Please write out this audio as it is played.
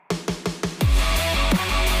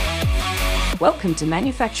Welcome to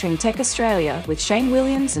Manufacturing Tech Australia with Shane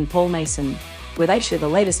Williams and Paul Mason, where they share the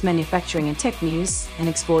latest manufacturing and tech news and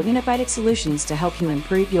explore innovative solutions to help you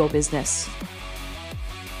improve your business.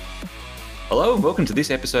 Hello and welcome to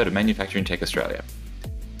this episode of Manufacturing Tech Australia.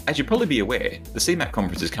 As you'll probably be aware, the CeMAT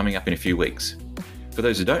conference is coming up in a few weeks. For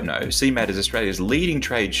those who don't know, CeMAT is Australia's leading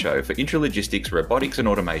trade show for intralogistics, robotics and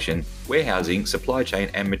automation, warehousing, supply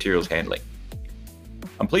chain and materials handling.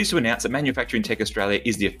 I'm pleased to announce that Manufacturing Tech Australia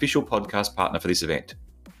is the official podcast partner for this event.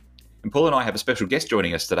 And Paul and I have a special guest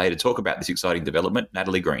joining us today to talk about this exciting development,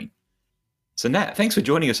 Natalie Green. So Nat, thanks for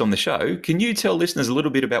joining us on the show. Can you tell listeners a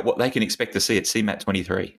little bit about what they can expect to see at CeMAT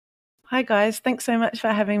 23? Hi guys, thanks so much for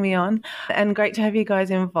having me on, and great to have you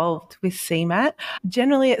guys involved with CeMAT.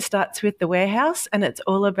 Generally it starts with the warehouse and it's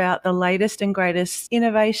all about the latest and greatest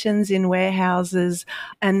innovations in warehouses,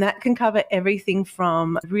 and that can cover everything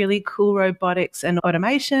from really cool robotics and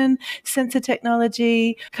automation, sensor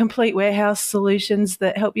technology, complete warehouse solutions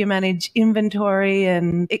that help you manage inventory,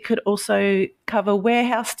 and it could also cover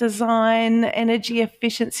warehouse design, energy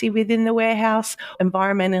efficiency within the warehouse,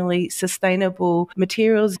 environmentally sustainable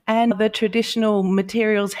materials, and the traditional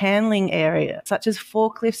materials handling area, such as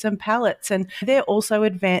forklifts and pallets. And they're also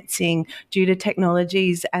advancing due to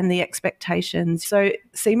technologies and the expectations. So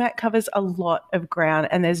CeMAT covers a lot of ground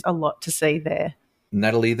and there's a lot to see there.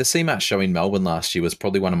 Natalie, the CeMAT show in Melbourne last year was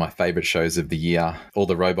probably one of my favourite shows of the year. All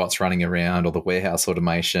the robots running around, all the warehouse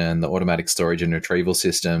automation, the automatic storage and retrieval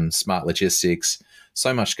systems, smart logistics,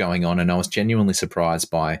 so much going on. And I was genuinely surprised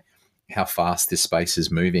by how fast this space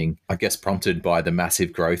is moving, I guess prompted by the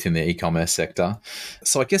massive growth in the e-commerce sector.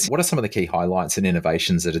 So I guess what are some of the key highlights and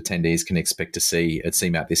innovations that attendees can expect to see at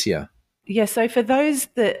CeMAT this year? Yeah, so for those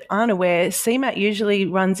that aren't aware, CeMAT usually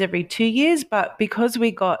runs every 2 years, but because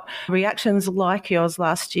we got reactions like yours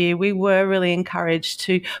last year, we were really encouraged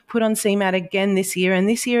to put on CeMAT again this year. And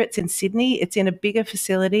this year it's in Sydney. It's in a bigger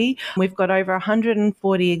facility. We've got over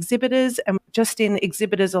 140 exhibitors, and just in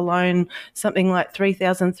exhibitors alone, something like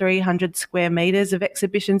 3,300 square metres of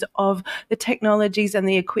exhibitions of the technologies and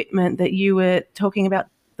the equipment that you were talking about.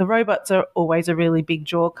 The robots are always a really big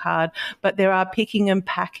draw card, but there are picking and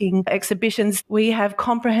packing exhibitions. We have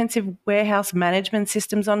comprehensive warehouse management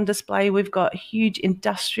systems on display. We've got huge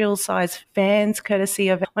industrial size fans, courtesy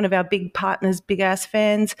of one of our big partners, Big Ass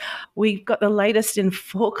Fans. We've got the latest in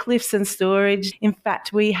forklifts and storage. In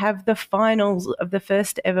fact, we have the finals of the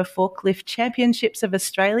first ever forklift championships of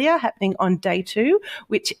Australia happening on day 2,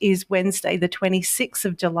 which is Wednesday, the 26th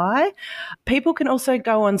of July. People can also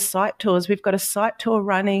go on site tours. We've got a site tour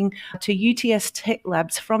running to UTS Tech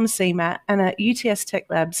Labs from CeMAT, and at UTS Tech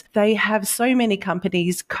Labs they have so many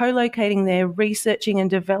companies co-locating there, researching and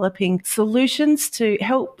developing solutions to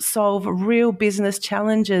help solve real business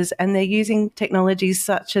challenges, and they're using technologies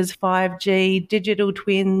such as 5G, digital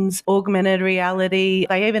twins, augmented reality.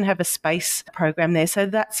 They even have a space program there, so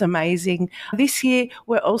that's amazing. This year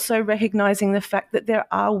we're also recognising the fact that there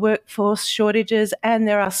are workforce shortages and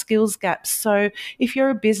there are skills gaps. So if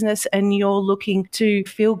you're a business and you're looking to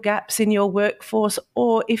fill gaps in your workforce,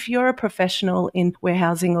 or if you're a professional in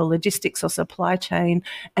warehousing or logistics or supply chain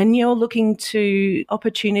and you're looking to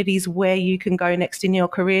opportunities where you can go next in your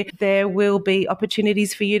career, there will be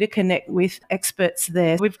opportunities for you to connect with experts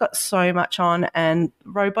there. We've got so much on, and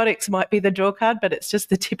robotics might be the draw card, but it's just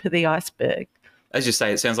the tip of the iceberg. As you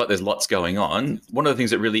say, it sounds like there's lots going on. One of the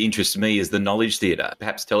things that really interests me is the Knowledge Theatre.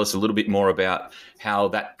 Perhaps tell us a little bit more about how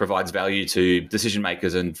that provides value to decision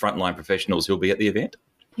makers and frontline professionals who'll be at the event.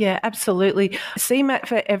 Yeah, absolutely. CeMAT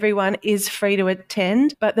for everyone is free to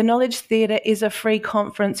attend, but the Knowledge Theatre is a free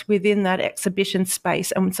conference within that exhibition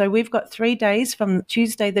space. And so we've got 3 days from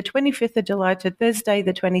Tuesday, the 25th of July to Thursday,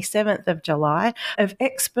 the 27th of July, of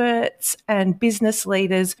experts and business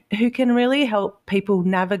leaders who can really help people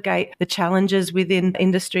navigate the challenges within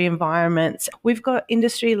industry environments. We've got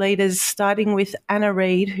industry leaders starting with Anna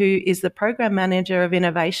Reid, who is the Program Manager of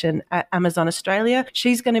Innovation at Amazon Australia.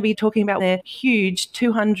 She's going to be talking about their huge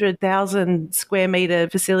 200,000 square metre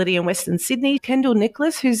facility in Western Sydney. Kendall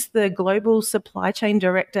Nicholas, who's the Global Supply Chain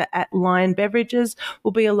Director at Lion Beverages,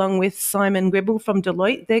 will be along with Simon Gribble from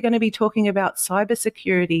Deloitte. They're going to be talking about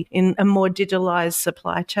cybersecurity in a more digitalised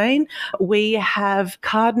supply chain. We have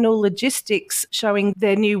Cardinal Logistics showing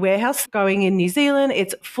their new warehouse going in New Zealand.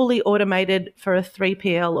 It's fully automated for a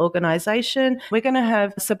 3PL organisation. We're going to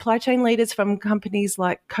have supply chain leaders from companies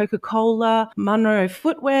like Coca-Cola, Munro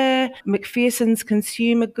Footwear, McPherson's Consumer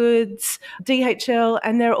consumer goods, DHL,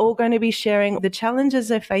 and they're all going to be sharing the challenges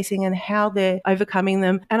they're facing and how they're overcoming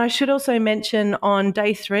them. And I should also mention on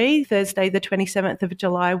day 3, Thursday, the 27th of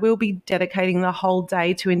July, we'll be dedicating the whole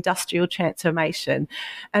day to industrial transformation.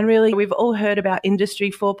 And really, we've all heard about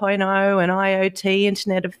Industry 4.0 and IoT,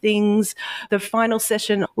 Internet of Things. The final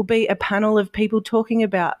session will be a panel of people talking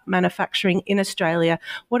about manufacturing in Australia.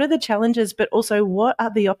 What are the challenges, but also what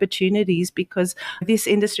are the opportunities? Because this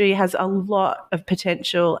industry has a lot of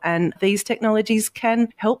potential and these technologies can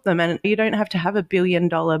help them. And you don't have to have $1 billion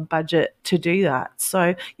budget to do that.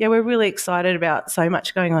 So, yeah, we're really excited about so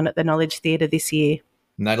much going on at the Knowledge Theatre this year.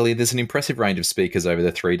 Natalie, there's an impressive range of speakers over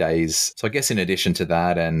the 3 days. So I guess in addition to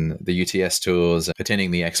that and the UTS tours,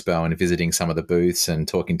 attending the expo and visiting some of the booths and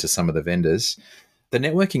talking to some of the vendors, the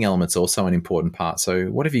networking element's also an important part. So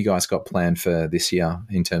what have you guys got planned for this year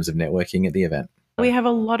in terms of networking at the event? We have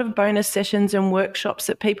a lot of bonus sessions and workshops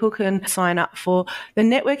that people can sign up for. The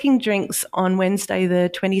networking drinks on Wednesday,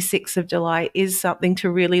 the 26th of July, is something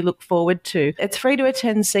to really look forward to. It's free to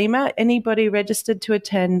attend CeMAT. Anybody registered to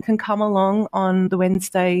attend can come along on the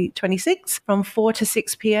Wednesday 26th from 4 to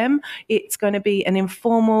 6 p.m. It's going to be an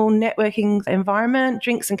informal networking environment,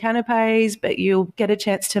 drinks and canapes, but you'll get a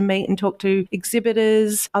chance to meet and talk to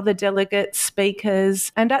exhibitors, other delegates,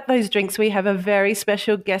 speakers. And at those drinks, we have a very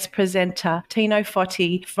special guest presenter, Tino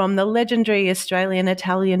Foti, from the legendary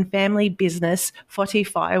Australian-Italian family business Foti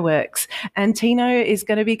Fireworks. And Tino is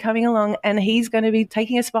going to be coming along and he's going to be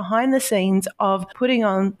taking us behind the scenes of putting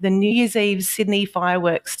on the New Year's Eve Sydney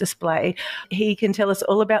fireworks display. He can tell us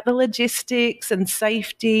all about the logistics and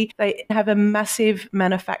safety. They have a massive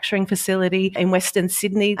manufacturing facility in Western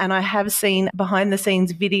Sydney, and I have seen behind the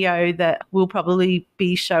scenes video that we'll probably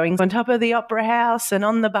be showing on top of the Opera House and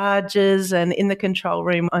on the barges and in the control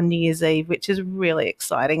room on New Year's Eve, which is really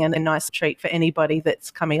exciting and a nice treat for anybody that's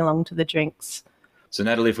coming along to the drinks. So,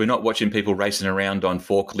 Natalie, if we're not watching people racing around on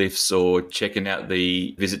forklifts or checking out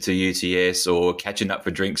the visit to UTS or catching up for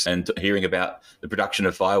drinks and hearing about the production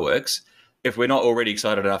of fireworks, if we're not already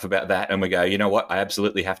excited enough about that and we go, you know what, I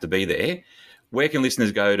absolutely have to be there, where can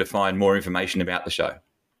listeners go to find more information about the show?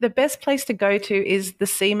 The best place to go to is the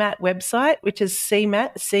CeMAT website, which is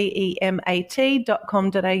CeMAT,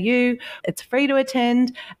 CEMAT.com.au. It's free to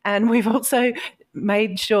attend. And we've also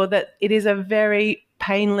made sure that it is a very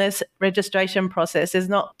painless registration process. There's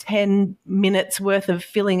not 10 minutes worth of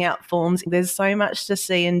filling out forms. There's so much to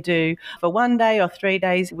see and do. For 1 day or 3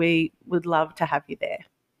 days, we would love to have you there.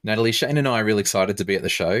 Natalie, Shane and I are really excited to be at the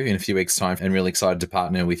show in a few weeks' time and really excited to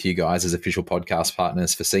partner with you guys as official podcast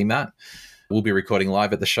partners for CeMAT. We'll be recording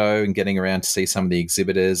live at the show and getting around to see some of the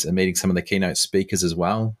exhibitors and meeting some of the keynote speakers as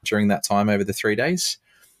well during that time over the 3 days.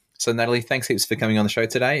 So, Natalie, thanks heaps for coming on the show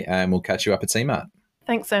today, and we'll catch you up at CeMAT.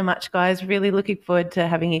 Thanks so much, guys. Really looking forward to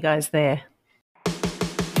having you guys there.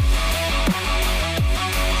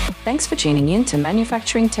 Thanks for tuning in to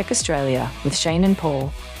Manufacturing Tech Australia with Shane and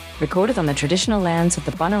Paul, recorded on the traditional lands of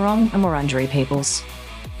the Bunurong and Wurundjeri peoples.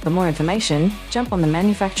 For more information, jump on the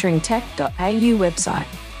manufacturingtech.au website.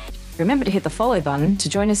 Remember to hit the follow button to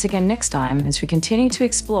join us again next time as we continue to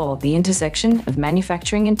explore the intersection of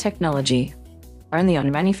manufacturing and technology, only on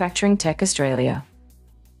Manufacturing Tech Australia.